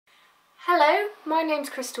Hello, my name's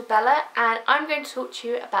Crystal Bella and I'm going to talk to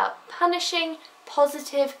you about punishing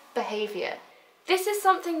positive behaviour. This is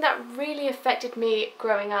something that really affected me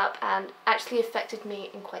growing up and actually affected me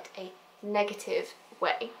in quite a negative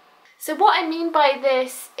way. So what I mean by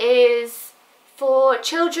this is for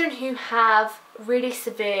children who have really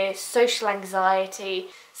severe social anxiety,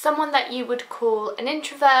 someone that you would call an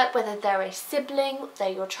introvert, whether they're a sibling, they're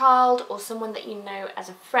your child, or someone that you know as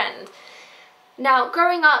a friend. Now,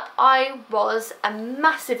 growing up, I was a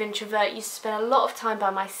massive introvert, used to spend a lot of time by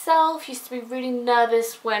myself, used to be really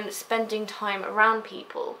nervous when spending time around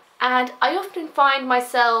people. And I often find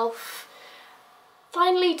myself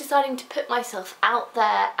finally deciding to put myself out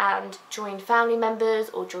there and join family members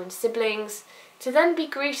or join siblings, to then be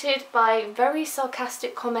greeted by very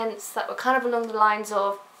sarcastic comments that were kind of along the lines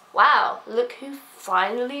of, wow, look who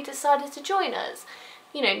finally decided to join us.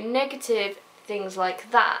 You know, negative things like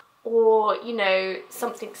that. Or, you know,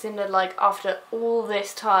 something similar like, after all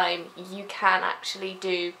this time, you can actually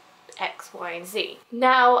do X, Y, and Z.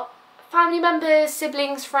 Now, family members,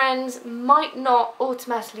 siblings, friends might not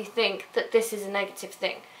automatically think that this is a negative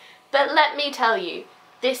thing. But let me tell you,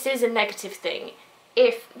 this is a negative thing.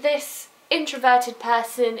 If this introverted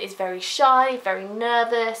person is very shy, very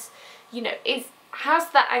nervous, you know,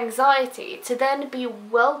 has that anxiety, to then be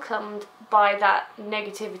welcomed by that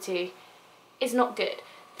negativity is not good.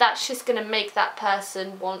 That's just going to make that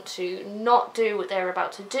person want to not do what they're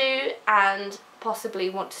about to do and possibly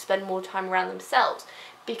want to spend more time around themselves,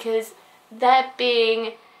 because they're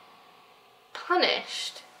being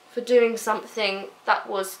punished for doing something that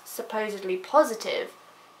was supposedly positive,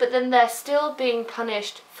 but then they're still being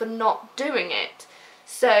punished for not doing it.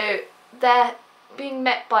 So they're being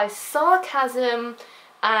met by sarcasm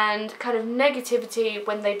and kind of negativity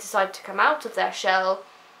when they decide to come out of their shell,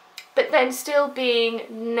 but then still being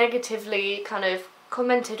negatively kind of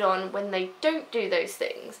commented on when they don't do those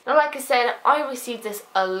things. Now, like I said, I received this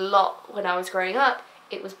a lot when I was growing up.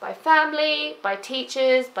 It was by family, by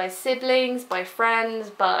teachers, by siblings, by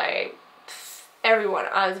friends, by everyone.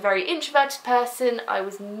 I was a very introverted person. I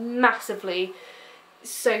was massively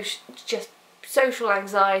just social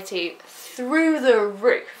anxiety through the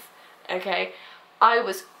roof, okay? I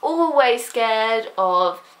was always scared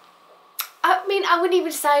of, I wouldn't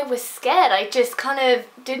even say I was scared, I just kind of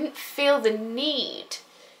didn't feel the need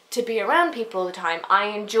to be around people all the time. I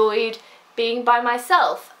enjoyed being by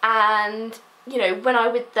myself, and, you know, when I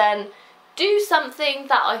would then do something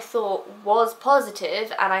that I thought was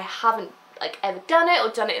positive and I haven't ever done it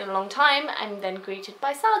or done it in a long time, I'm then greeted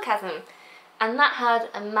by sarcasm. And that had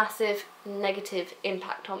a massive negative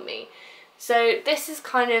impact on me. So this is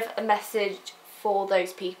kind of a message for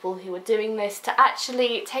those people who are doing this, to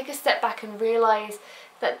actually take a step back and realise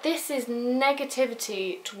that this is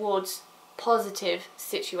negativity towards positive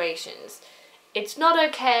situations. It's not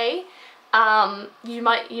okay. You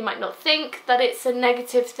might not think that it's a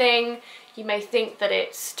negative thing. You may think that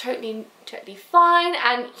it's totally fine,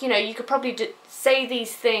 and you know, you could probably say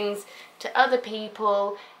these things to other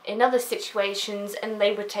people in other situations and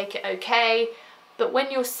they would take it okay. But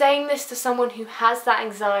when you're saying this to someone who has that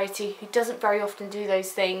anxiety, who doesn't very often do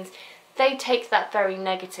those things, they take that very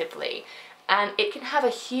negatively. And it can have a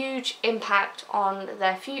huge impact on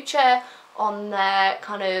their future, on their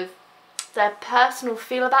their personal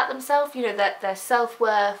feel about themselves, you know, their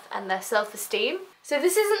self-worth and their self-esteem. So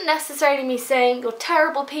this isn't necessarily me saying you're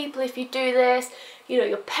terrible people if you do this, you know,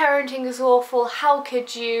 your parenting is awful, how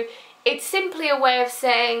could you? It's simply a way of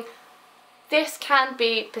saying, this can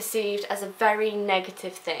be perceived as a very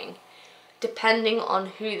negative thing, depending on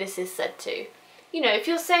who this is said to. You know, if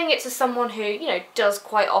you're saying it to someone who, you know, does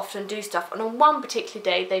quite often do stuff, and on one particular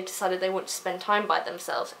day they've decided they want to spend time by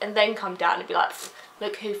themselves, and then come down and be like,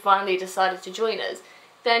 look who finally decided to join us,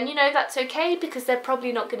 then, you know, that's okay, because they're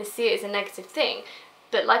probably not going to see it as a negative thing.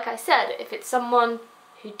 But like I said, if it's someone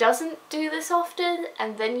who doesn't do this often,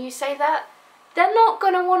 and then you say that, they're not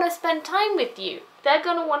going to want to spend time with you. They're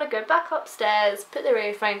going to want to go back upstairs, put their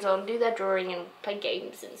earphones on, do their drawing and play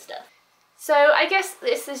games and stuff. So I guess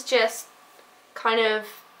this is just kind of,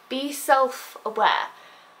 be self-aware.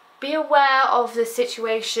 Be aware of the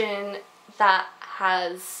situation that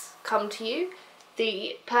has come to you,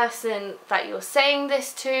 the person that you're saying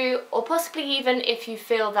this to, or possibly even if you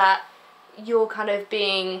feel that you're kind of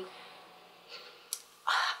being,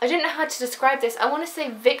 I don't know how to describe this. I want to say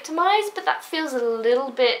victimised, but that feels a little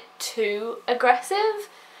bit too aggressive.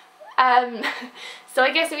 So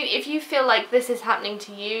I guess, I mean, if you feel like this is happening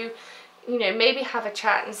to you, you know, maybe have a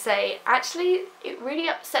chat and say, actually, it really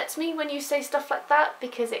upsets me when you say stuff like that,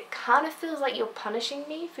 because it kind of feels like you're punishing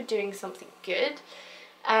me for doing something good.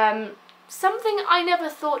 something I never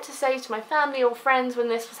thought to say to my family or friends when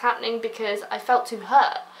this was happening because I felt too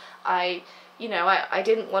hurt. I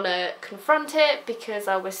didn't want to confront it because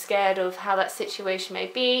I was scared of how that situation may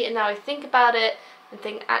be, and now I think about it and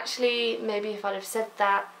think actually maybe if I'd have said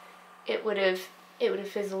that it would have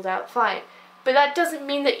fizzled out fine. But that doesn't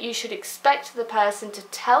mean that you should expect the person to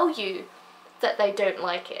tell you that they don't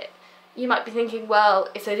like it. You might be thinking, well,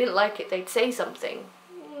 if they didn't like it they'd say something.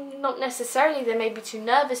 Not necessarily, they may be too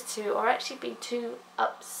nervous to, or actually be too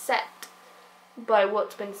upset by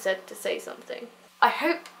what's been said to say something. I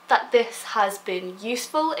hope that this has been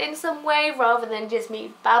useful in some way rather than just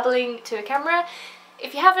me babbling to a camera.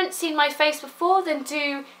 If you haven't seen my face before, then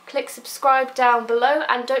do click subscribe down below,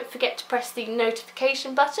 and don't forget to press the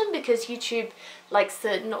notification button because YouTube likes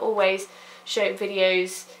to not always show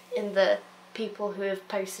videos in the people who have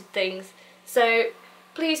posted things. So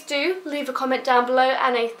please do leave a comment down below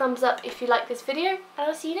and a thumbs up if you like this video, and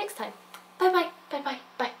I'll see you next time. Bye bye, bye bye,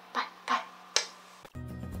 bye.